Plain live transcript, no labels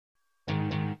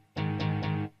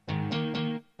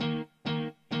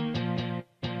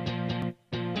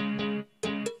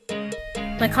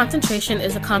My concentration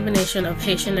is a combination of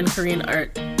Haitian and Korean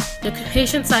art. The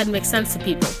Haitian side makes sense to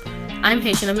people. I'm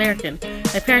Haitian American.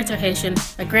 My parents are Haitian,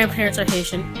 my grandparents are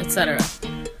Haitian, etc.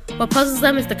 What puzzles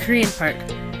them is the Korean part.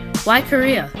 Why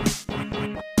Korea?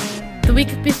 The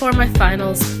week before my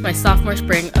finals, my sophomore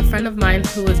spring, a friend of mine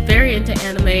who was very into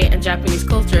anime and Japanese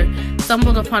culture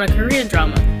stumbled upon a Korean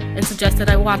drama and suggested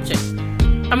I watch it.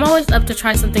 I'm always up to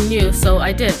try something new, so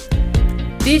I did.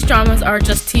 These dramas are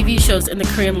just TV shows in the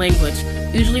Korean language,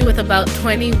 usually with about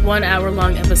 20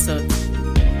 one-hour-long episodes.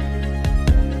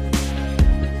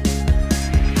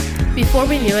 Before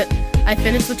we knew it, I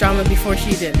finished the drama before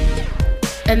she did.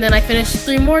 And then I finished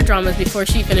 3 more dramas before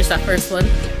she finished that first one,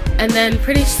 and then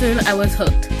pretty soon I was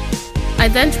hooked. I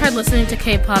then tried listening to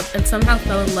K-pop and somehow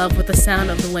fell in love with the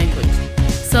sound of the language,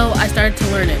 so I started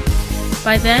to learn it.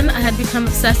 By then, I had become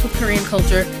obsessed with Korean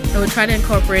culture and would try to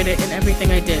incorporate it in everything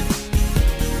I did.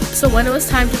 So when it was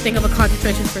time to think of a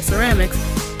concentration for ceramics,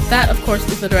 that of course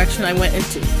is the direction I went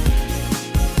into.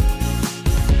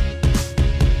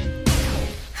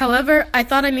 However, I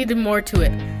thought I needed more to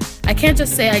it. I can't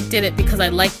just say I did it because I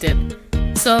liked it.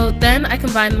 So then I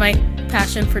combined my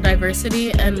passion for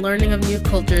diversity and learning of new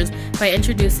cultures by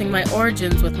introducing my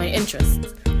origins with my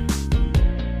interests.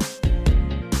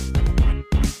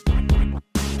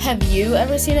 Have you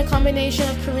ever seen a combination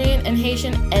of Korean and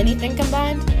Haitian anything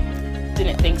combined?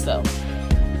 Didn't think so.